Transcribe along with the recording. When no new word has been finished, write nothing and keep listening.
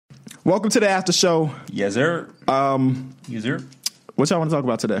Welcome to the after show. Yes, sir. Yes, sir. What y'all want to talk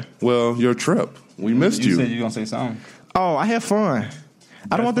about today? Well, your trip. We missed you. You said you were going to say something. Oh, I had fun.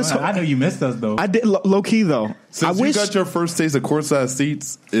 I don't want this. I know you missed us though. I did low key though. Since you got your first taste of courtside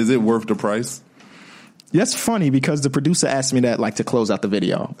seats, is it worth the price? That's funny because the producer asked me that like to close out the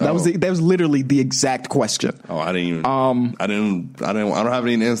video. That was literally the exact question. Oh, I didn't even. I don't have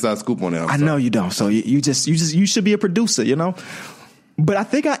any inside scoop on that. I know you don't. So you should be a producer, you know. But I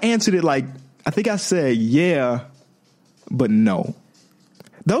think I answered it like I think I said yeah, but no.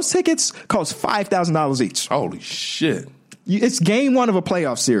 Those tickets cost $5,000 each. Holy shit! It's game one of a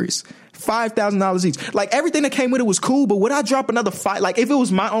playoff series. $5,000 each. Like everything that came with it was cool, but would I drop another $5? Like if it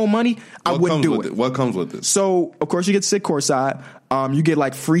was my own money, I wouldn't do it. What comes with it? So of course you get to sit courtside. You get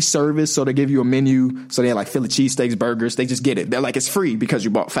like free service, so they give you a menu. So they have like Philly cheesesteaks, burgers. They just get it. They're like it's free because you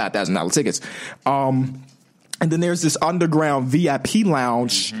bought $5,000 tickets. And then there's this underground VIP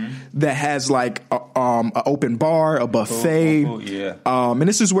lounge that has like an open bar, a buffet. And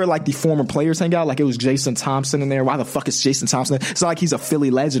this is where like the former players hang out. Like it was Jason Thompson in there. Why the fuck is Jason Thompson? It's not like he's a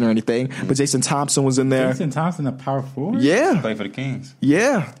Philly legend or anything, but Jason Thompson was in there. Jason Thompson, a power forward? Yeah. He played for the Kings.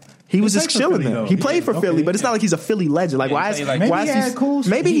 Yeah. He was just chilling there. He played for Philly, but it's not like he's a Philly legend. Like,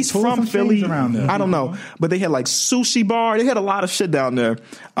 maybe he's from Philly. I don't know. But they had like sushi bar. They had a lot of shit down there.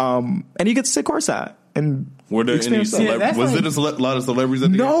 And you get to sit courtside. And were there any was it a lot of celebrities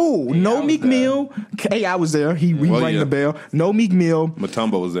at the game? No Meek Mill. I was there. He rang the bell. No Meek Mill.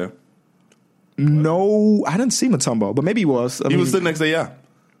 Mutombo was there. No, I didn't see Mutombo, but maybe he was. He was sitting next to Yeah.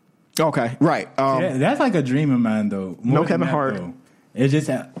 Okay, right. That's like a dream of mine, though. No Kevin Hart. Though. It's just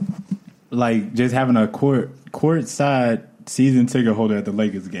like just having a courtside season ticket holder at the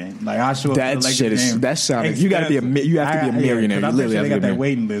Lakers game. Like I show up at the Lakers game. That's sounding. You got to be a millionaire. You literally have to got that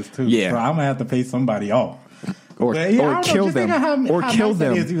waiting list too. Yeah, so I'm gonna have to pay somebody off. Or kill them. Or kill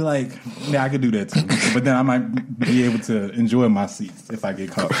them. You're like, yeah, I could do that too. But then I might be able to enjoy my seats if I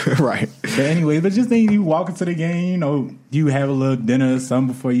get caught. Right. But anyway, but just think you walk into the game, you know, you have a little dinner or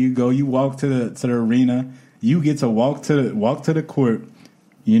something before you go. You walk to the arena. You get to walk to the court.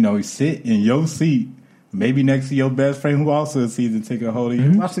 You know, you sit in your seat, maybe next to your best friend who also is a season ticket holder.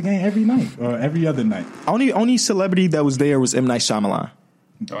 You watch the game every night or every other night. Only celebrity that was there was M. Night Shyamalan.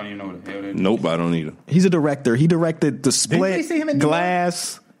 Don't even know what the hell that is. Nope, I don't either. He's a director. He directed The Split, Didn't we see him in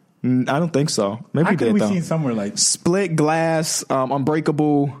Glass. I don't think so. Maybe I we did, we though. seen somewhere like Split, Glass,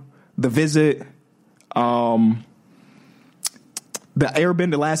 Unbreakable, The Visit, the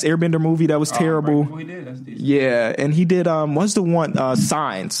last Airbender movie that was terrible. He did. That's decent. Yeah, and he did what's the one?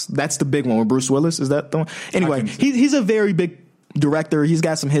 Signs. That's the big one with Bruce Willis. Is that the one? Anyway, he's a very big director. He's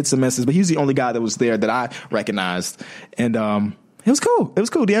got some hits and misses, but he's the only guy that was there that I recognized. And it was cool. It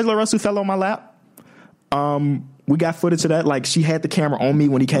was cool. D'Angelo Russell fell on my lap. We got footage of that. Like, she had the camera on me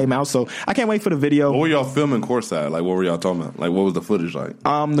when he came out, so I can't wait for the video. What were y'all filming courtside? Like, what were y'all talking about? Like, what was the footage like?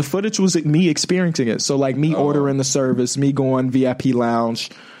 The footage was me experiencing it. So, like, me ordering the service, me going VIP lounge.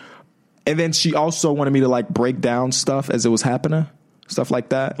 And then she also wanted me to, like, break down stuff as it was happening. Stuff like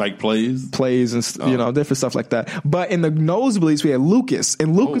that. Like plays and, you know, different stuff like that. But in the nosebleeds, we had Lucas.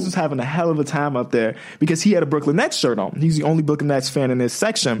 And Lucas was having a hell of a time up there because he had a Brooklyn Nets shirt on. He's the only Brooklyn Nets fan in this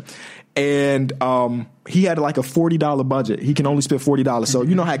section. And he had like a $40 budget. He can only spend $40. So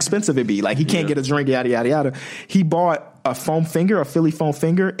you know how expensive it'd be. Like he can't get a drink, yada, yada, yada. He bought a Philly foam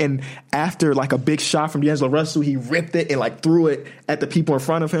finger. And after like a big shot from D'Angelo Russell, he ripped it and like threw it at the people in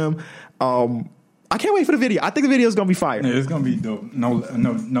front of him. I can't wait for the video. I think the video is going to be fire. Yeah, it's going to be dope. No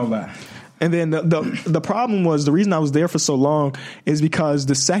lie. And then the problem was, the reason I was there for so long is because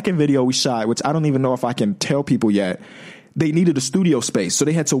the second video we shot, which I don't even know if I can tell people yet, they needed a studio space, so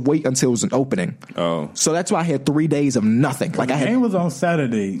they had to wait until it was an opening. Oh, so that's why I had 3 days of nothing. Like the game was on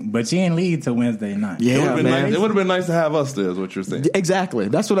Saturday, but you didn't leave till Wednesday night. Yeah, it would have been nice to have us there. Is what you're saying? Exactly.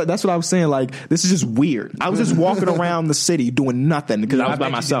 That's what I was saying. Like, this is just weird. I was just walking around the city doing nothing because I was by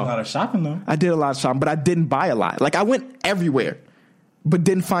myself. You did a lot of shopping though. I did a lot of shopping, but I didn't buy a lot. Like, I went everywhere, but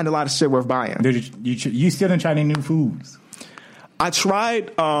didn't find a lot of shit worth buying. Did you still didn't try any new foods? I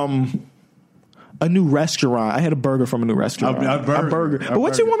tried. A new restaurant. I had a burger from a new restaurant. A burger. But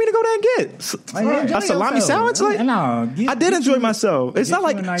what you want me to go there and get? A salami sandwich? Like, no, I did enjoy myself. It's not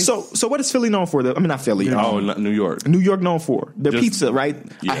like nice. So what is Philly known for? I mean, not Philly. New York. New York known for their pizza, right?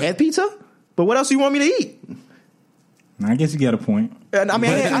 Yeah. I had pizza, but what else do you want me to eat? I guess you get a point. And I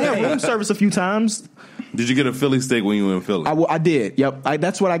mean, I had room service a few times. Did you get a Philly steak when you were in Philly? I did. Yep.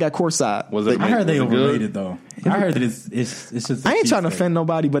 That's what I got courtside. Was it? I heard they was it good? overrated though. I heard that it's just. I ain't trying to offend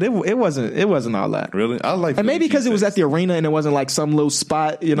nobody, but it wasn't all that. Really? I like. And maybe because it was at the. the arena and it wasn't like some little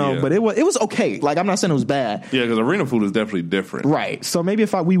spot, you know. Yeah. But it was okay. Like I'm not saying it was bad. Yeah, because arena food is definitely different. Right. So maybe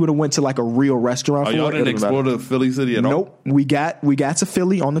if we would have went to like a real restaurant. Oh, for y'all it, didn't it'd have been explore better. the Philly city at all? Nope. We got to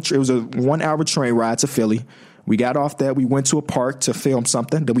Philly on the. It was a 1 hour train ride to Philly. We got off there. We went to a park to film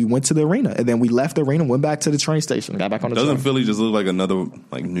something. Then we went to the arena, and then we left the arena, went back to the train station, got back on the Doesn't train. Philly just look like another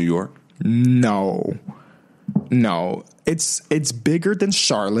like New York? No, it's bigger than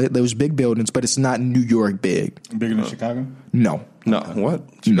Charlotte. There's big buildings, but it's not New York big. Bigger than Chicago. No, No, what?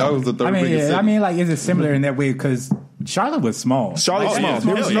 Chicago's the third I mean, biggest city. I mean, like, is it similar in that way? Because Charlotte was small. Charlotte's Oh, small. yeah,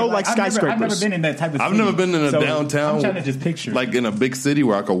 There was yeah. no like I've never skyscrapers. been in that type of. I've city. never been in a So, downtown. I'm trying to just picture. like in a big city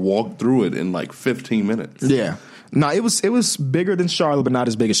where I could walk through it in like 15 minutes. Yeah, no, it was bigger than Charlotte, but not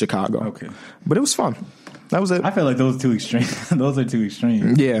as big as Chicago. Okay. But it was fun. That was it. I feel like those two extreme. Those are two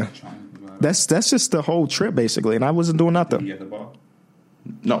extremes. Yeah, that's just the whole trip basically, and I wasn't doing You nothing. get the ball.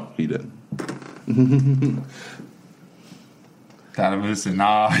 No, he didn't. Listen,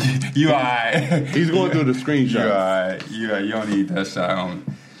 nah, you alright. He's going through the You screenshot. alright. You don't need that shot on.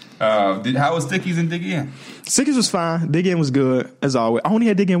 How was Stickies and Dig In? Sickies was fine. Dig In was good as always. I only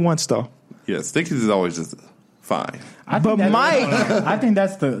had Dig In once though. Yeah, Stickies is always just fine. But Mike- I think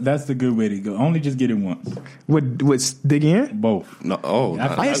that's the good way to go. Only just get it once. With Dig In. Both. No, I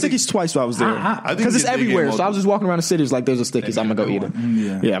had think- Stickies twice while I was there I think because it's you dig in everywhere. So I multiple- was just walking around the city. It's like there's a Stickies. I'm gonna go eat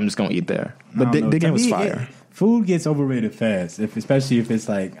it. Yeah. I'm just gonna eat there. I But don't know. Dig To In was me, fire. Food gets overrated fast, especially if it's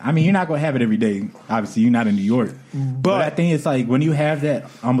like. I mean, you're not gonna have it every day. Obviously, you're not in New York. But I think it's like when you have that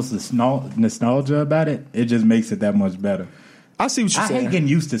almost nostalgia about it, it just makes it that much better. I see what you're I saying. hate getting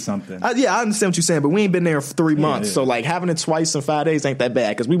used to something. Yeah, I understand what you're saying, but we ain't been there for 3 months, yeah. so like having it twice in 5 days ain't that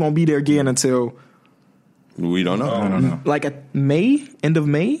bad because we won't be there again until We don't know. I don't know. like end of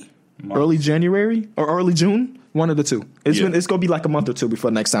May, early January or early June, one of the two. It's gonna be like a month or two before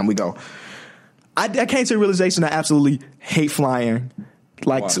next time we go. I came to the realization I absolutely hate flying.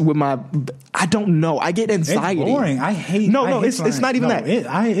 Like Why? I don't know. I get anxiety. It's boring. I hate. No, I hate it's flying. not even No,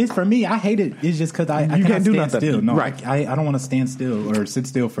 that. It's for me. I hate it. It's just because I You cannot can't do stand nothing. still. No, Right. I don't want to stand still or sit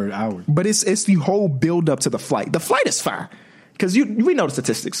still for hours. But it's the whole build up to the flight. The flight is fine because we know the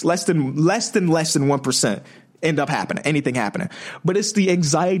statistics. Less than 1% end up happening. Anything happening. But it's the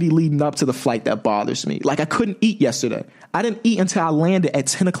anxiety leading up to the flight that bothers me. Like I couldn't eat yesterday. I didn't eat until I landed at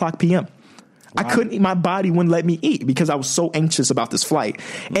 10 o'clock p.m. I couldn't eat. My body wouldn't let me eat because I was so anxious about this flight.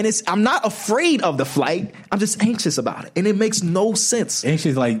 And I'm not afraid of the flight. I'm just anxious about it. And it makes no sense.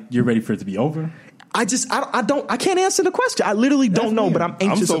 Anxious, like you're ready for it to be over. I can't answer the question. I literally don't know, weird. but I'm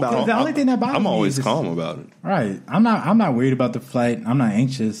anxious so about calm. it. The only thing that bothers I'm me always is calm about it. Right. I'm not worried about the flight. I'm not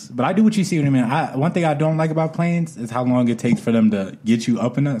anxious. But I do what you see what I mean. One thing I don't like about planes is how long it takes for them to get you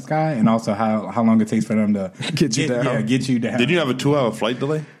up in the sky, and also how long it takes for them to Get you down. Yeah, get you down. Did you have a 2-hour flight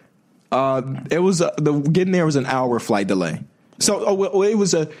delay? It was getting there was an hour flight delay. So it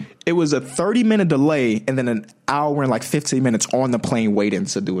was a 30-minute delay and then an hour and like 15 minutes on the plane waiting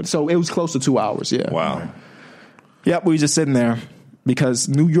to do it. So it was close to 2 hours. Yeah. Wow. Yep. We were just sitting there because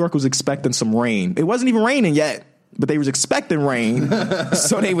New York was expecting some rain. It wasn't even raining yet, but they was expecting rain.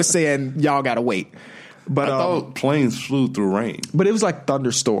 So they were saying y'all gotta wait. But I thought planes flew through rain. but it was like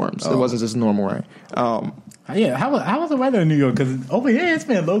thunderstorms. It wasn't just normal rain. Yeah, how was the weather in New York? Because over here it's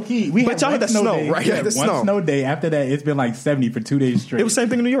been low key. But y'all had one the snow, day. right? Yeah, You had the one snow. snow day. After that, it's been like 70 for 2 days straight. It was the same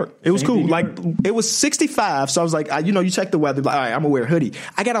thing in New York. It was Same cool. thing in Like New York. it was 65, so I was like, you check the weather. Like, all right, I'm gonna wear a hoodie.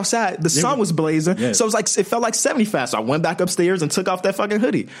 I got outside, the sun was blazing, Yeah. so it felt like 75. So I went back upstairs and took off that fucking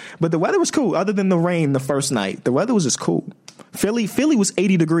hoodie. But the weather was cool. Other than the rain the first night, the weather was just cool. Philly was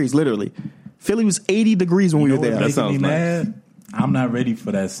 80 degrees, literally. Philly was 80 degrees when we were What's there. That making sounds me nice. mad? I'm not ready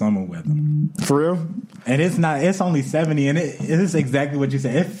for that summer weather. For real? And it's not. It's only 70, and it is exactly what you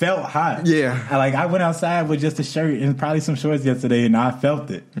said. It felt hot. Yeah. I went outside with just a shirt and probably some shorts yesterday, and I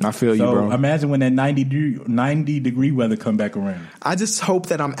felt it. I feel you, so bro. Imagine when that 90 degree weather come back around. I just hope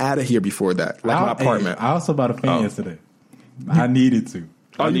that I'm out of here before that, like my apartment. I also bought a fan yesterday. I needed to.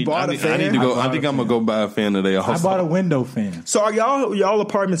 Oh, you I bought a fan? need to go. I I think I'm gonna go buy a fan today. I bought a window fan. So are y'all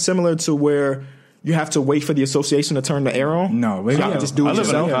apartments similar to where you have to wait for the association to turn the air on? No, we Y'all have- just do I it live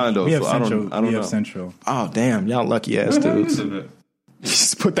in a yourself? condo, We have so I central. don't We know. have central. Oh damn, y'all lucky ass dudes. A bit.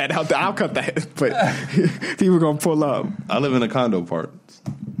 Just put that out there. I'll cut that. But people gonna pull up. I live in a condo part.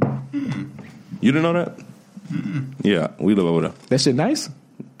 You didn't know that? Yeah, we live over there. That shit nice.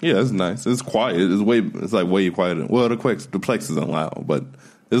 Yeah, it's nice. It's quiet. It's like way quieter. Well, the Plex isn't loud, but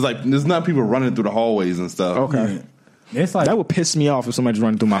it's like there's not people running through the hallways and stuff. Okay. It's like That would piss me off if somebody's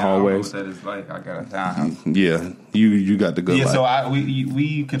running through my I don't know hallways. what that is like. I got a townhouse. Yeah, you got the good Yeah, life. so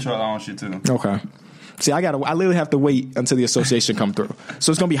we control our own shit too. Okay. See, I literally have to wait until the association come through.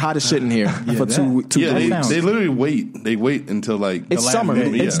 So it's gonna be hot as shit in here for two yeah, weeks. they literally wait. They wait until like It's last summer.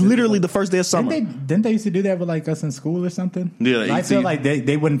 day. It's Yeah. literally the first day of summer. Didn't they used to do that with like us in school or something? Yeah, the I AC. feel like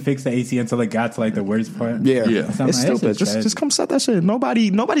they wouldn't fix the AC until it got to like the worst part. Yeah, Yeah. Something it's like that. stupid. Shit's Just come set that shit.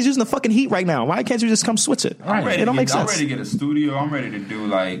 Nobody's using the fucking heat right now. Why can't you just come switch it? I'm ready It don't to make get, I'm sense. ready to get a studio. I'm ready to do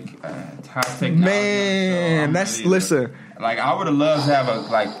like top technology. Man, So I'm that's ready to- listen. Like I would have loved to have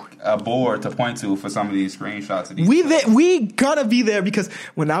a board to point to for some of these screenshots of these. We gonna be there because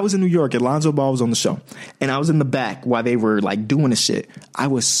when I was in New York, Alonzo Ball was on the show, and I was in the back while they were like doing the shit. I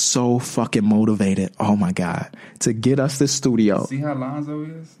was so fucking motivated. Oh my god, to get us this studio. See how Lonzo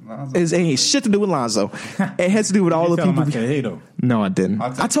is? Lonzo. It ain't shit to do with Lonzo. It has to do with all You the tell 'em people. I said, hey, though. No, I didn't.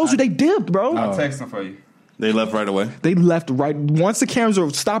 I'll I told you they dipped, bro. I'll text him for you. they left right away. They left right once the cameras were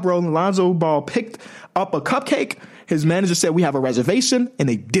stopped rolling. Lonzo Ball picked up a cupcake. His manager said we have a reservation, and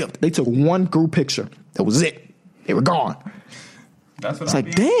they dipped. They took one group picture. That was it. They were gone. That's what It's I'm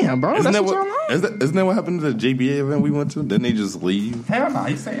like, being. damn, bro. Isn't That's that what what? y'all on. Isn't that what happened to the JBA event we went to? Didn't they just leave? Hell no,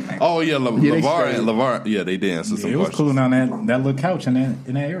 he's saying that. Oh yeah, they LeVar. Yeah, they did answer Yeah, some it was questions. cooling on that little couch in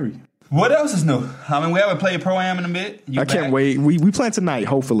that area. What else is new? I mean, we haven't played Pro-Am in a bit. You I can't back? wait. We plan tonight,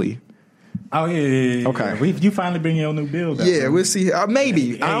 hopefully. Oh yeah. Okay. You finally bring your new build out. Yeah, we'll see.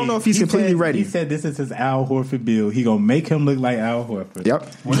 Maybe. I don't know if he's He completely said- ready. He said this is his Al Horford build. He gonna make him look like Al Horford.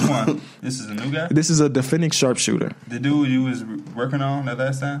 Yep. Which one? This is a new guy? This is a defending sharpshooter. The dude you was working on that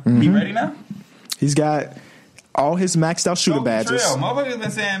last time? Mm-hmm. He ready now? He's got all his maxed out shooter Go badges. Trail.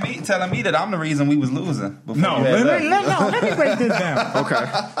 Motherfuckers been telling me that I'm the reason we was losing. Before No, you had let left. me break this down.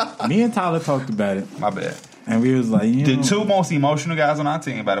 Okay. Me and Tyler talked about it, My bad. and we was like, The two most emotional guys on our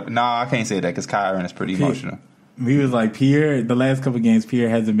team about it. No, I can't say that because Kyron is pretty emotional. we was like, Pierre. The last couple games, Pierre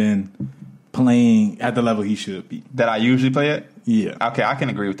hasn't been playing at the level he should be. That I usually play it? Yeah. Okay, I can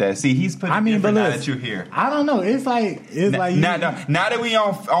agree with that. See, he's putting different now that you're here. I don't know. It's like Now that we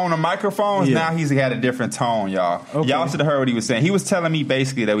on the microphones, Yeah. now he's got a different tone, y'all. Okay. Y'all should have heard what he was saying. He was telling me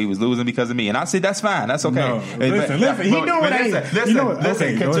basically that we was losing because of me, and I said that's fine, that's okay. No, listen, he doing what I- listen, you know what? listen,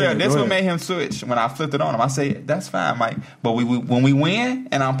 Okay, go Kentrell, ahead, this go what ahead. made him switch when I flipped it on him. I say that's fine, Mike, but when we win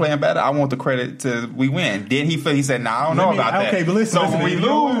and I'm playing better, I want the credit to we win. Then he said, "Nah, I don't know Let me- about that." okay, but listen, so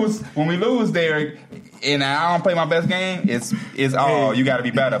listen, when we lose, Derek. And I don't play my best game. It's you got to be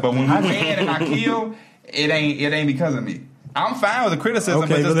better. But when we win and I kill, it ain't because of me. I'm fine with the criticism, Okay,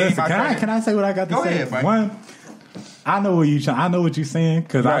 but but just give me listen, my credit. can I say what I got to Go say? ahead, Frank. One, I know what you're saying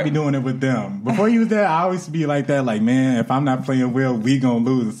because I be Right. doing it with them. Before you was there, I always be like that, like, man, if I'm not playing well, we gonna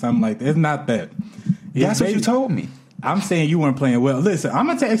lose or something like that. It's not that. That's what you told me. I'm saying you weren't playing well. Listen, I'm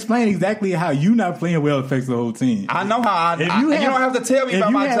gonna explain exactly how you not playing well affects the whole team. I know how. If You don't have to tell me if about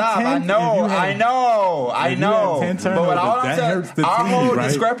you my have job. 10 I if know. you have- I know. I if you have know. 10 But what turnovers, all that I'm saying, hurts the our team, whole right?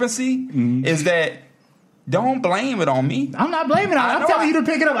 discrepancy is that don't blame it on me. I'm not blaming him. I I'm know telling I- you to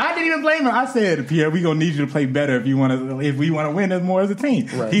pick it up. I didn't even blame him. I said, Pierre, we gonna need you to play better if we want to win as more as a team.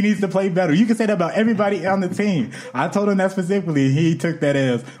 Right. He needs to play better. You can say that about everybody on the team. I told him that specifically. He took that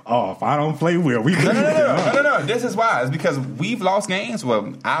as, oh, if I don't play well, we No. This is why. It's because we've lost games.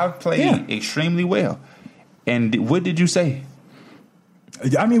 Well, I've played extremely well. And what did you say?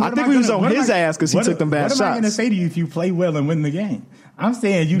 I mean, I what think am we was gonna- on what am his I- ass 'cause he what- took them bad What am I going to shots. say to you if you play well and win the game? I'm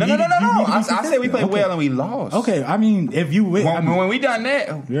saying you No. need to be I say we played consistent. well and we lost. Okay, I mean, if you win, When we done that,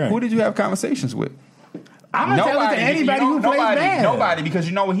 Yeah. who did you have conversations with? I'm going to tell it to anybody who plays bad. Nobody, because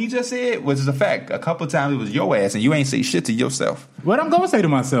you know what he just said was a fact. A couple of times it was your ass, and you ain't say shit to yourself. What I'm going to say to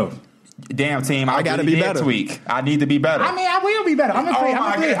myself. Damn team, I gotta really be did better. tweak. I need to be better. I mean, I will be better. I'm going to Oh play. my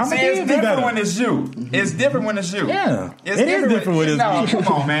I'm God! going See, to it's be different better. when it's you. It's different when it's you. Yeah. It's It is different when it's no, me. come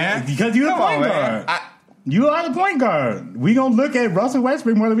on, man. Because you're the Come on, point man. guard. You are the point guard. We gonna look at Russell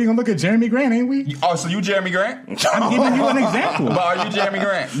Westbrook more than we gonna look at Jeremy Grant, ain't we? Oh, so you Jeremy Grant? I'm giving you an example. But are you Jeremy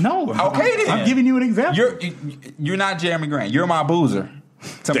Grant? No. Okay then. I'm giving you an example. You're not Jeremy Grant. You're my boozer.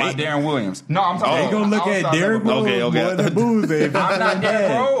 To my Darren Williams. No, I'm talking. They gonna look at Derrick Rose Okay. more than Boozer. if I'm not playing Derrick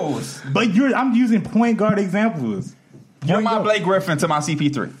bad. Rose. But I'm using point guard examples. You're Point my guard. Blake Griffin to my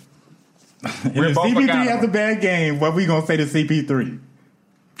CP3. And We're if both CP3 accountable. has a bad game, what we gonna say to CP3?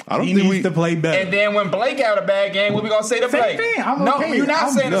 I don't He think needs we. to play better. And then when Blake had a bad game, what we gonna say to Same Blake? thing. I'm no, okay. you're not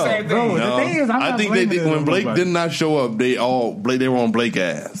I'm- saying the No, same bro, thing. the thing is, I'm I not think blaming when it Blake on did not show up, they were on Blake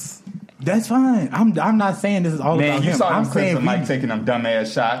ass. That's fine. I'm not saying this is all Man, about you him. saw I'm them clips saying of Mike taking them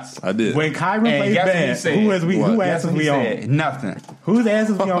dumbass shots. I did. when Kyron And plays guess what he bad, said? who Guess asses what he we on? said? Nothing. Whose ass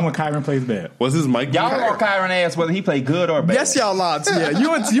is we on when Kyron plays bad? Was his mic? Y'all on Kyron ass whether he played good or bad. Yes, y'all are. Yeah,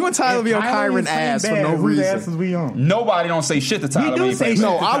 you and Tyler be on Kyron ass for no Whose ass reason. is we on? Nobody don't say shit to Tyler. do when he say plays shit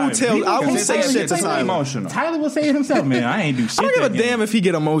bad. No, to I will Tyler. tell. I will Because say his shit ass to gets Tyler. emotional. Tyler will say it himself, man. I ain't do shit. I don't give a that game. damn if he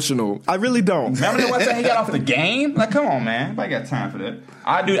get emotional. I really don't. Remember the one time he got off the game? Like, come on, man. Nobody got time for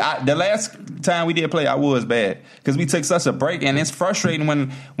that. The last time we did play, I was bad because we took such a break, and it's frustrating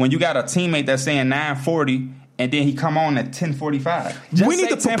when you got a teammate that's saying 9:40 and then he come on at 10:45. We need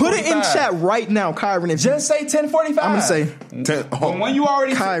to put it in chat right now, Kyron. Just say 10:45. I'm gonna say when you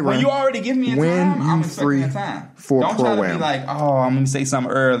already Kyron, give me a when time, I'm you expecting free a time. for Don't try to Pro-Am. be like, oh, I'm gonna say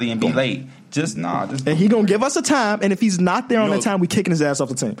something early and be late. Just and he gonna give us a time, and if he's not there on that time, we kicking his ass off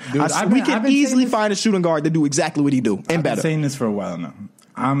the team. Dude, we can I've been easily saying this- find a shooting guard to do exactly what he do and I've been better. saying this for a while now.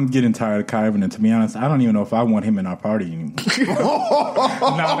 I'm getting tired of Kyron, and to be honest, I don't even know if I want him in our party anymore.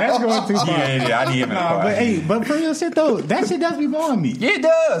 No, that's going too far. Yeah, I need him in the party. But hey, but for real shit though, that shit does be blowing me. Yeah, it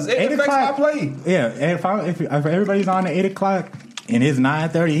does. It 8 affects my o'clock. play. Yeah, and if everybody's on at 8 o'clock and it's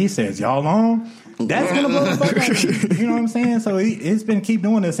 9:30, he says, "Y'all on?" That's gonna blow the fuck out of me. You know what I'm saying? So it's been keep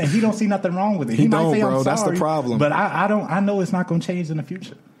doing this, and he don't see nothing wrong with it. He might don't, say, bro. I'm That's the sorry, problem. But I don't. I know it's not gonna change in the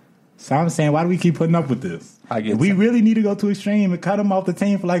future. So I'm saying, why do we keep putting up with this? We really need to go to extreme and cut him off the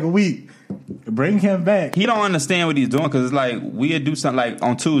team for like a week. Bring him back. He don't understand what he's doing because it's like we'd do something like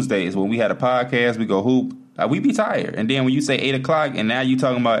on Tuesdays when we had a podcast, we go hoop. We be tired, and then when you say 8 o'clock, and now you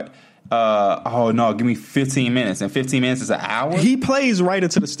talking about, oh no, give me 15 minutes, and 15 minutes is an hour. He plays right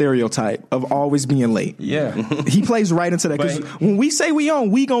into the stereotype of always being late. Yeah, he plays right into that because when we say we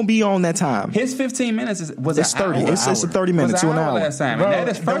gonna be on that time. His 15 minutes was it's 30. It's a 30 minutes to an hour. Last time, Bro, and that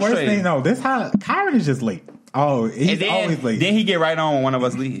is the worst frustrating. thing, no, this how Kyron is just late. Oh, he's always late. Then he get right on when one of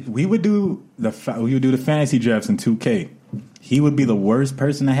us leave. We would do the fantasy drafts in 2K. He would be the worst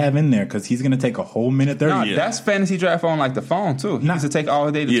person to have in there because he's going to take a whole minute 30. No, that's fantasy draft on like the phone too. He needs to take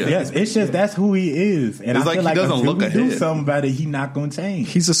all day to Yeah. Yes, it's just that's who he is, and It's I like feel he like doesn't until look we do ahead. something about it, he's not going to change.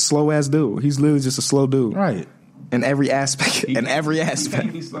 He's a slow ass dude. He's literally just a slow dude. Right. In every aspect. In every He aspect.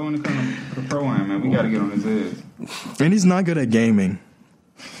 can't be slow when it comes to the Pro-Am, man. We got to get on his head. And he's not good at gaming.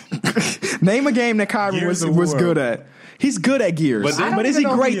 Name a game that Kyron Gears was of War. good at. He's good at Gears. But But, then- is he I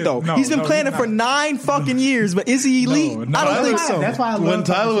don't even know great if he though? is. No, he's been no, playing he's it for not. 9 fucking years, but is he elite? No, I don't think so. That's why I love When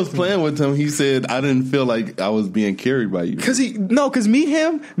Tyler was competition. playing with him, he said, "I didn't feel like I was being carried by you." Because me,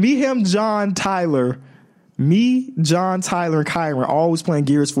 him, John, Tyler, and Kyron always playing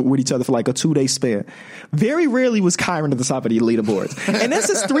Gears with each other for like a 2-day span. Very rarely was Kyron at the top of the leaderboards. And this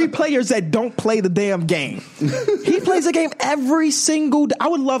is 3 players that don't play the damn game. He plays a game every single day. I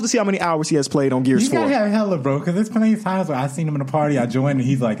would love to see how many hours he has played on Gears You 4. gotta have hella, bro, because there's plenty of times where I seen him in a party, I joined, and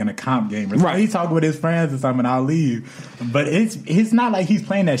he's like in a comp game. Right. He's talking with his friends or something, and I'll leave. But it's not like he's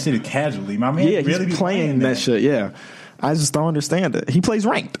playing that shit casually. My man Yeah, really he's be playing that shit. Yeah, I just don't understand it. He plays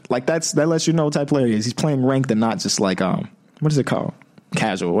ranked. Like that lets you know what type of player he is. He's playing ranked and not just like what is it called?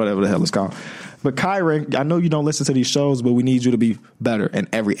 Casual, whatever the hell it's called. But Kyron, I know you don't listen to these shows, but we need you to be better in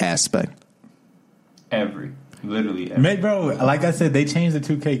every aspect. Literally every. Mate, bro, like I said, they changed the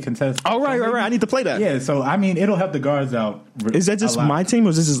 2K contest. Oh right. I need to play that. Yeah, so I mean, it'll help the guards out. Is that just a lot. my team, or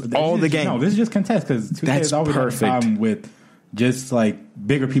is this just all the game? No, this is just contest because 2K That's has always had a perfect. problem with just like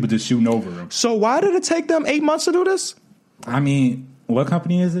bigger people just shooting over them. So why did it take them 8 months to do this? I mean, what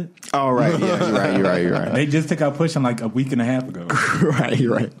company is it? Oh right, yeah, you're right. They just took out pushing like a week and a half ago.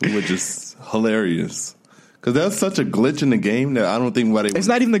 You're right. Which is hilarious. Because that's such a glitch in the game that I don't think why they. It's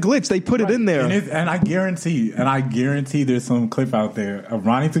not even the glitch. They put it in there. And I guarantee there's some clip out there of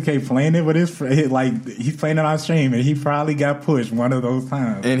Ronnie 2K playing it with his friend. Like, he's playing it on stream, and he probably got pushed one of those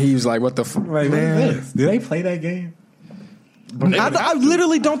times. And he was like, "What the fuck, Like, what man?" is this? Do they play that game? I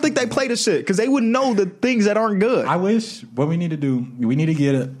literally don't think they play the shit because they would know the things that aren't good. I wish what we need to do, we need to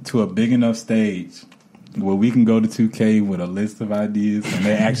get it to a big enough stage where we can go to 2K with a list of ideas and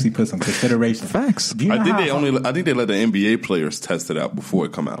they actually put some consideration. Facts. Do you know I think how- I think they let the NBA players test it out before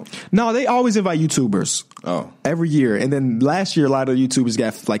it come out. No, they always invite YouTubers. Oh. Every year. And then last year, a lot of YouTubers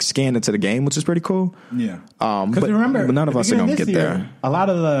got like scanned into the game, which is pretty cool. Yeah. But remember, none of us are going to this get year, there. A lot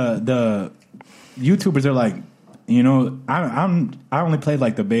of the YouTubers are like, you know, I only played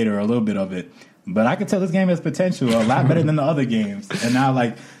like the beta or a little bit of it, but I could tell this game has potential a lot better than the other games. And now,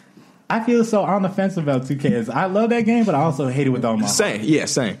 like, I feel so on the fence about 2K. I love that game, but I also hate it with all my heart.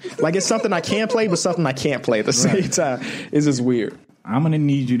 Same. Like it's something I can play, but something I can't play at the same time. It's just weird. I'm gonna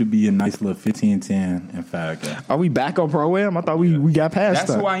need you to be a nice little 15-10 and 5K. Are we back on Pro-Am? I thought we got past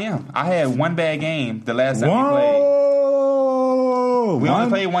That's that. who I am. I had one bad game the last time we played. Whoa! We only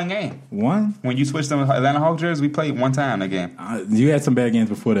played one game. One? When you switched them Atlanta Hawks jerseys, we played one time that game. You had some bad games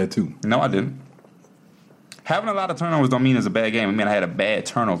before that too. No, I didn't. Having a lot of turnovers don't mean it's a bad game. It mean I had a bad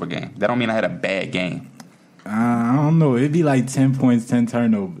turnover game. That don't mean I had a bad game. I don't know. It'd be like 10 points, 10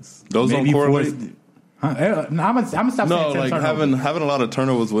 turnovers. Those don't correlate? I'm gonna stop No, saying 10 like turnovers. having a lot of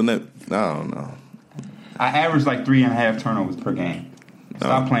turnovers wouldn't that? I don't know. I average like 3.5 turnovers per game.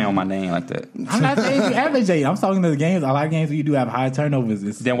 Stop playing on my name like that. I'm not saying you average 8. I'm talking to the games. A lot of games where you do have high turnovers.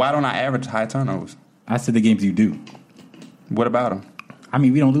 Then why don't I average high turnovers? I said the games you do. What about them? I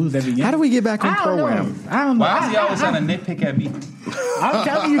mean, we don't lose every game. How do we get back on I don't know. program? I don't know. Why is he always trying to nitpick at me? I'm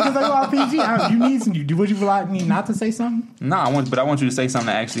telling you because I go RPG. You need some. Would you like me not to say something? No, I want you to say something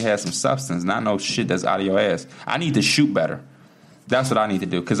that actually has some substance, not no shit that's out of your ass. I need to shoot better. That's what I need to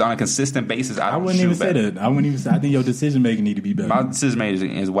do because on a consistent basis, I don't wouldn't shoot even better. say that. I wouldn't even say. I think your decision making need to be better. My decision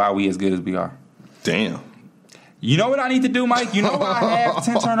making is why we as good as we are. Damn. You know what I need to do, Mike? You know why I have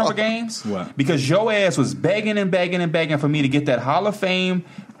 10 turnover games? What? Because your ass was begging and begging and begging for me to get that Hall of Fame,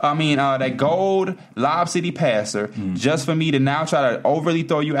 that gold Lob City passer, just for me to now try to overly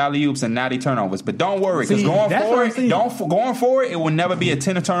throw you alley-oops and natty turnovers. But don't worry, because See, going that's what I'm forward, saying. going forward, it will never be a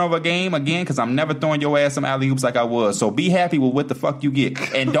 10 turnover game again because I'm never throwing your ass some alley-oops like I was. So be happy with what the fuck you get.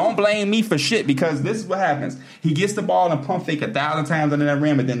 And don't blame me for shit because this is what happens. He gets the ball and pump fake 1,000 times under that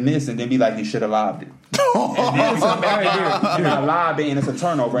rim and then miss and then be like, he should have lobbed it. And then come back here, I lob it and it's a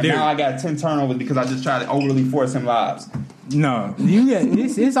turnover. And now I got 10 turnovers because I just tried to overly force him lobs. No,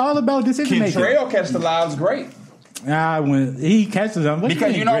 it's all about decision making. Kentrell catch the lobs great. When he catches them,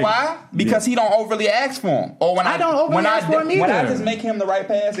 Because you know why? Because he don't overly ask for him. Or when I don't overly ask for him When I either. just make him the right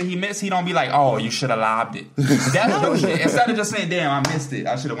pass and he missed, he don't be like, oh, you should have lobbed it. That's no shit. Instead of just saying, damn, I missed it.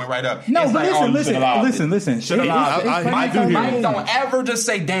 I should have went right up. No, It's but like, listen. Should have lobbed it. I do hear Mike don't ever just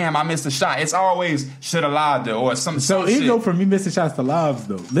say, damn, I missed a shot. It's always should have lobbed it or some So shit. it go from me missing shots to lobs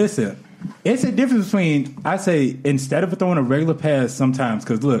though. Listen, it's a difference between I say instead of throwing a regular pass sometimes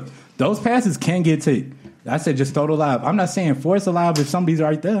because look, those passes can get taken. I said just throw the lob. I'm not saying force a lob if somebody's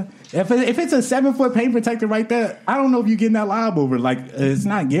right there. If it's a 7-foot paint protector right there, I don't know if you're getting that lob over. Like it's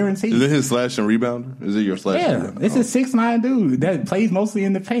not guaranteed. Is it his slash and rebounder? Is it your slash? Yeah, and rebounder? it's a 6'9" dude that plays mostly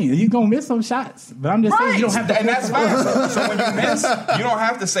in the paint. You're gonna miss some shots, but I'm just saying you don't have to. And that's fine. So when you miss, you don't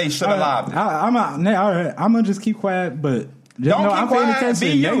have to say should have lobbed it. I'm gonna just keep quiet, but. Just Don't know keep I'm paying quiet. attention.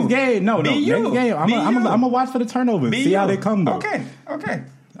 Be you. Next game, Be you. next game. I'm Be you. gonna watch for the turnovers. See how they come though. Okay.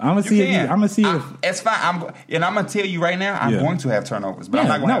 I'm gonna see. I'm gonna see if it's fine. I'm gonna tell you right now. I'm Yeah. going to have turnovers, but I'm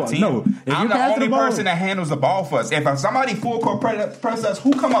Yeah, not going to no, have 10. no. If I'm you the pass only the ball- person that handles the ball for us. If somebody full court press us,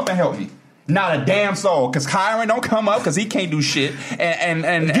 who come up and help me? Not a damn soul. Because Kyron don't come up because he can't do shit. And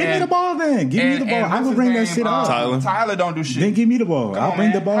give me the ball then. Give me the ball. I'm gonna bring that shit up. Tyler don't do shit. Then give me the ball. Come I'll on, bring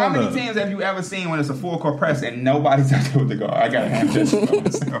man. the ball How many up. times have you ever seen when it's a full court press and nobody's out there with the guard? I gotta have this.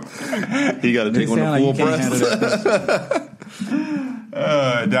 He got to take It on sound the like full you can't handle press. that.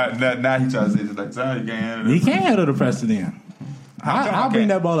 Now he tries to say it's like, sorry, you can't handle He this. can't handle the pressure then. I'll bring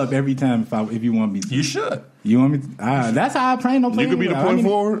that ball up every time if you want me to. You should. You want me to? That's how I plan on You playing. could be the point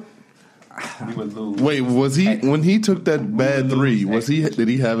forward. We would lose. Wait, was he when he took that bad three? Did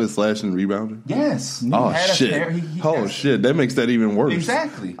he have his slash and rebounder? Yes. Oh He had a shit! pair- he Oh has- shit! That makes that even worse.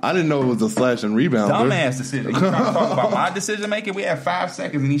 Exactly. I didn't know it was a slash and rebounder. Dumbass decision. You trying to talk about my decision making? We had 5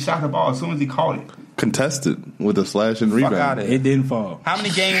 seconds and he shot the ball as soon as he caught it. Contested with a slash and Fuck rebound. outta here. It didn't fall. How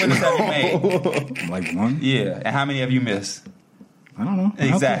many game winners have you made? Like one. Yeah. And how many have you missed? I don't know.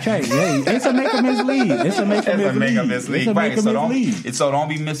 Exactly. I don't keep track. Hey, it's a make or miss lead. It's a make or It's a make or miss miss lead. league. It's a Right. make or miss lead. So don't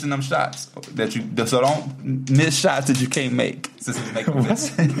be missing them shots that you. So don't miss shots that you can't make. This is make or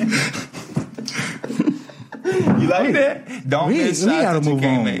miss. You like that? Don't We miss gotta shots that you move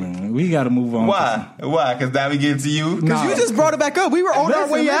can't on, make. man. We gotta move on. Why? Why? Because now we get to you. Because you just brought it back up. We were on our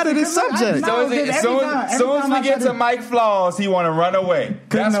way out of this subject. So every as soon time as I we get try to Mike Flaws, he want to run away.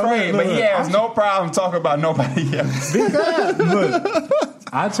 That's no, great, look, but he look, has no problem talking about nobody else. Look,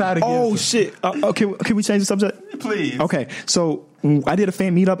 I try to get. Oh shit! Okay, can we change the subject? Please. Okay, so I did a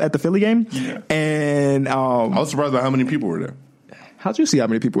fan meetup at the Philly game, and I was surprised by how many people were there. how'd you see how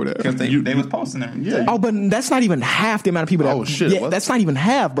many people were there? Because they was posting them. Yeah. Oh, but that's not even half the amount of people. Oh, shit, Yeah, what? that's not even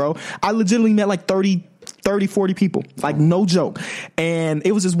half, bro. I legitimately met like 30, 40 people. Like, no joke. And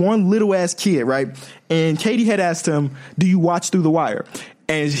it was this one little ass kid, right? And Katie had asked him, do you watch Through the Wire?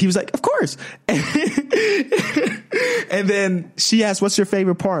 And he was like, of course. And then she asked, what's your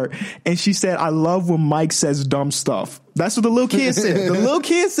favorite part? And she said, I love when Mike says dumb stuff. That's what the little kid said. The little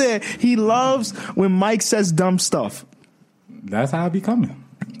kid said he loves when Mike says dumb stuff. That's how I be coming.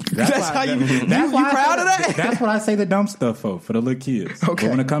 That's how you proud of that? That's what I say the dumb stuff for the little kids. Okay.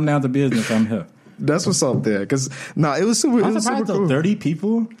 But when it come down to business, I'm here. That's what's up there. Because, it was super, it I'm was super surprised though, cool. 30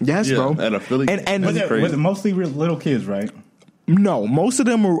 people. Yes, Yeah, bro. at a Philly- And That's Was crazy. it mostly little kids, right? No, most of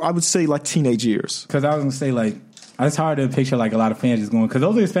them are, I would say, like teenage years. Because I was gonna say like. It's hard to picture like a lot of fans just going because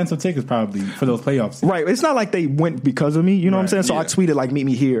those are expensive tickets probably for those playoffs. Right. It's not like they went because of me. You know what I'm saying? So I yeah. tweeted like, meet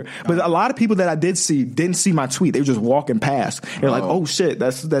me here. But a lot of people that I did see didn't see my tweet. They were just walking past. They're like, oh shit,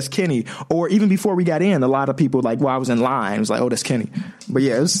 that's Kenny. Or even before we got in, a lot of people like, while I was in line, it was like, oh, that's Kenny. But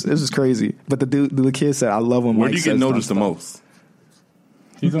yeah, it was just crazy. But the kid said, I love him. Where do you get noticed the most?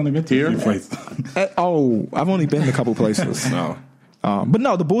 He's only been to a few places. I've only been to a couple places. No. But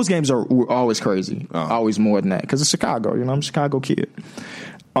no, the Bulls games were always crazy. Always more than that. Because it's Chicago. You know, I'm a Chicago kid.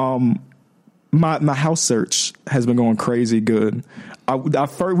 My house search has been going crazy good.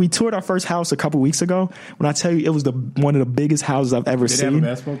 We toured our first house a couple weeks ago. When I tell you, it was one of the biggest houses I've ever seen. Did they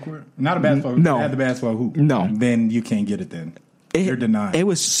have a basketball court? Not a basketball court. No. They had the basketball hoop. No. Then you can't get it then. You're denied. It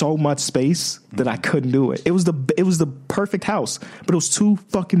was so much space that I couldn't do it. It was the perfect house, but it was too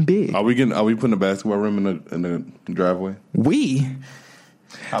fucking big. Are we putting a basketball rim in the driveway?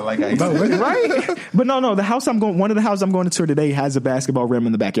 I like how you said that. Right? But no, one of the houses I'm going to tour today has a basketball rim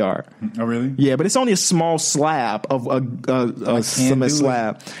in the backyard. Oh, really? Yeah, but it's only a small slab of a cement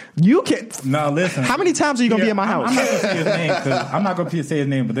slab. You can. No, listen. How many times are you going to be in my house? I'm not going to say his name because I'm not going to say his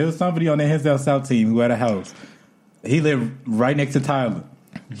name, but there was somebody on the Hinsdale South team who had a house. He lived right next to Tyler.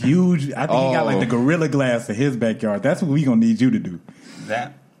 Huge. I think he got like the Gorilla Glass in his backyard. That's what we going to need you to do.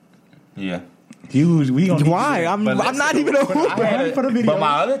 That? Yeah. Huge. We gonna Why? I'm not even a hooper. For the video. But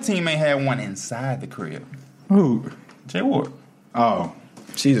my other teammate had one inside the crib. Who? Jay Ward. Oh.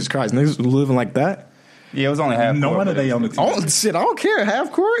 Jesus Christ, niggas living like that? Yeah, it was only half. No court, wonder but they on the team. Oh shit, I don't care.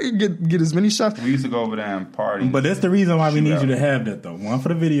 Half court, get as many shots. We used to go over there and party. But that's the reason why we Shoot need out. you to have that though. One for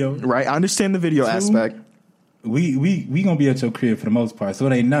the video. Right, I understand the video aspect. We gonna be at your crib for the most part, so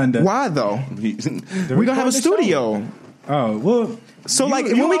it ain't nothing. To, Why though? We gonna have a studio. Oh well. So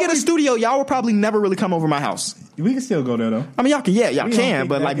when we get a studio, y'all will probably never really come over my house. We can still go there though. I mean, y'all can, y'all We gonna can, kick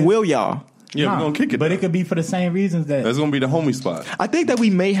but that like, in. will y'all? Yeah, we're gonna kick it. But it could be for the same reasons that. That's gonna be the homie spot. I think that we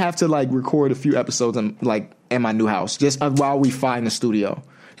may have to like record a few episodes in my new house just while we find the studio.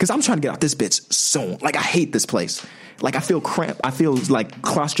 Because I'm trying to get out this bitch soon. Like, I hate this place. Like, I feel cramped. I feel like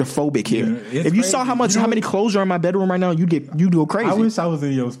claustrophobic here. Yeah, if you saw how many clothes are in my bedroom right now, you'd go crazy. I wish I was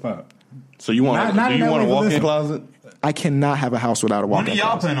in your spot. So you want? Not Do in you that want a way, but walk-in listen. closet? I cannot have a house without a when walk-in do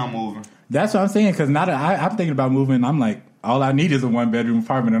y'all closet. plan on moving? That's what I'm saying. Because I'm thinking about moving. I'm like, all I need is a 1-bedroom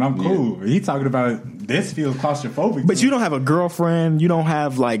apartment, and I'm cool. He's talking about this feels claustrophobic. But you don't have a girlfriend. You don't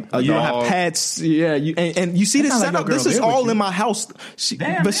have you don't have pets. Yeah, and you see this That's not setup. like your This girl is live with all you. in my house.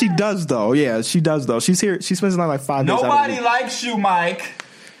 Damn, But she man. does though. Yeah, she does though. She's here. She spends the night like 5 days. out of the Nobody week. likes you, Mike.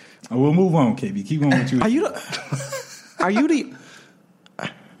 We'll move on, KB. Keep going with you. Are you the?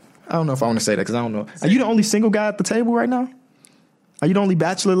 I don't know if I want to say that because I don't know. Are you the only single guy at the table right now? Are you the only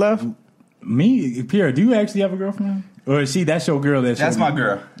bachelor left? Me, Pierre, do you actually have a girlfriend? Or is she? That's your girl. That's my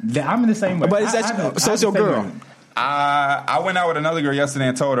girl. I'm in the same way. But is that so? It's your girl. I went out with another girl yesterday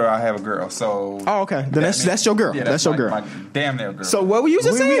and told her I have a girl. So Oh, okay. Then that's your girl. Yeah, that's your girl. my damn near girl. So what were you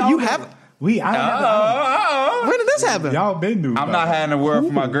just saying? You have. Oh, When did this happen? Y'all been new. I'm not having a word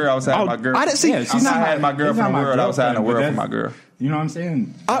for my girl. I was having my girl. I didn't see. Yeah, I'm not having my girl it's from not the my world. I was having a girlfriend, word but for my that's- girl. You know what I'm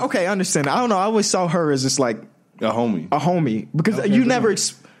saying? Okay, I understand. I don't know. I always saw her as just like A homie. a homie because Okay, you but never no.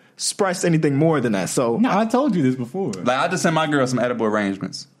 expressed anything more than that. So No, I told you this before. Like I just sent my girl some edible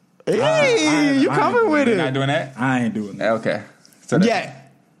arrangements. hey, you coming with You're not it? doing that? I ain't doing that. Okay. So that-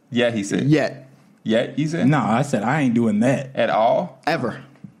 Yet, Yeah, he said. yet, He said. No, I said I ain't doing that. At all. ever.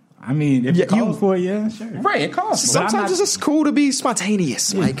 I mean, if Yeah, it calls you- for it, yeah, sure. Right. It costs. But I'm Sometimes not- it's just cool to be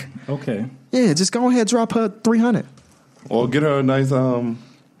spontaneous. Like, Okay. yeah, just go ahead, drop her 300. Or get her a nice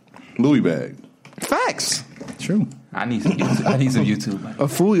Louis bag. Facts. True. I need some YouTube. I need some YouTube. Man. A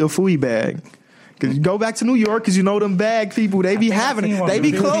fooey bag. Cause you go back to New York, cause you know them bag people. They be having it. They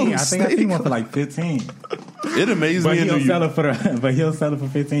be close. I think I seen one for like 15. It amazes But me in New he'll sell York. it but he'll sell it for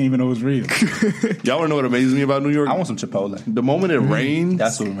 15 even though it's real. Y'all want to know what amazes me about New York? I want some Chipotle. The moment it rains,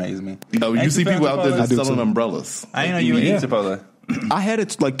 That's what amazes me. you Ain't see fan people out there Chipotle? just I do selling too. umbrellas. I didn't know you would Yeah. eat Chipotle. I had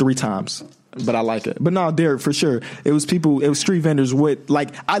it like 3 times, but I like it. But no, Derek, for sure, it was street vendors with like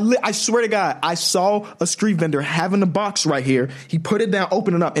I swear to God, I saw a street vendor having the box right here. He put it down,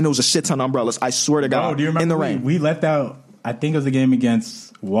 opened it up, and it was a shit ton of umbrellas. I swear to God, Oh, do you remember in the rain. we left out? I think it was a game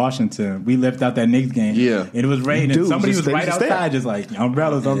against Washington. We left out that Knicks game. Yeah. and it was raining. Dude, Somebody just- was they right just there. outside, just like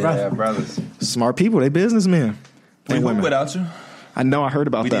umbrellas. Yeah, brothers. Smart people, they businessmen. We And hoop women. without you. I know. I heard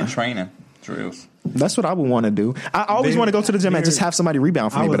about We that. did training drills. That's what I would want to do. I always They- want to go to the gym and they're- just have somebody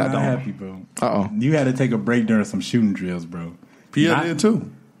rebound for I me, was but I not don't. happy, bro. Uh-oh. You had to take a break during some shooting drills, bro. Pierre Not- did too.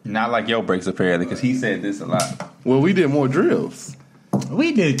 Not like your breaks apparently, because he said this a lot. Well, we did more drills.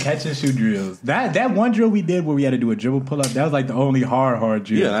 We did catch and shoot drills. That one drill we did where we had to do a dribble pull up, that was like the only hard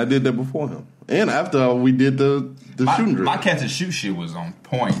drill. Yeah, I did that before him. And after we did the shooting drill. My catch and shoot shit was on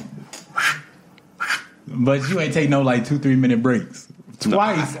point. But you ain't take no like 2-3 minute breaks.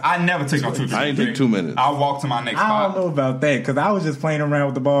 Twice. I never took no 2 minutes. I ain't take 2 minutes. I'll walk to my next I spot. don't know about that because I was just playing around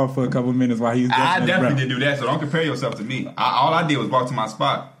with the ball for a couple minutes while he was. I definitely didn't do that, so don't compare yourself to me. All I did was walk to my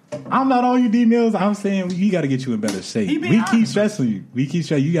spot. I'm not on you, D Mills. I'm saying we got to get you in better shape. He been We honest. keep stressing you.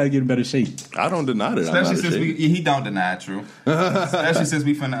 You got to get in better shape. I don't deny that. Especially since he don't deny it, true. Especially since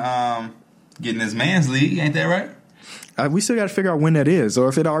we finna get in this man's league, ain't that right? We still got to figure out when that is, or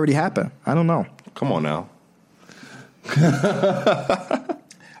if it already happened. I don't know. Come on now.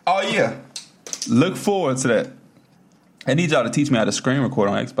 Oh yeah, look forward to that. I need y'all to teach me how to screen record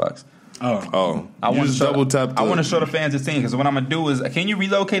on Xbox. Oh, I want to double tap. I want to show the fans this team because what I'm gonna do is, can you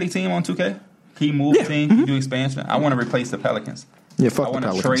relocate a team on 2K? Can you move a team? Can you do expansion? I want to replace the Pelicans. Yeah, I fuck the want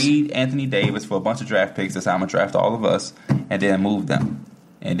to Pelicans. trade Anthony Davis for a bunch of draft picks. That's how I'm gonna draft all of us, and then move them,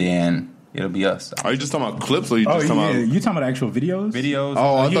 and then it'll be us. Are you just talking about clips or you Oh just talking yeah, about? you talking about actual videos? Videos.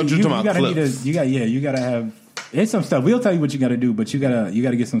 Oh, I thought you were talking about clips. You gotta have. It's some stuff. We'll tell you what you got to do, but you gotta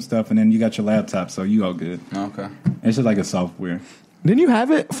get some stuff, and then you got your laptop, so you all good. Okay. It's just like a software. Didn't you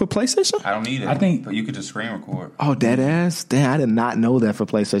have it for PlayStation? I don't need it. I think- but you could just screen record. Oh, dead ass. Damn, I did not know that for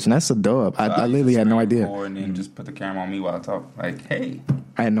PlayStation. That's a dub. I literally had no idea. And then just put the camera on me while I talk. Like, hey,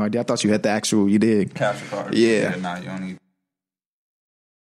 I had no idea. I thought you had the actual. You did. capture card. Yeah. Nah, you don't need.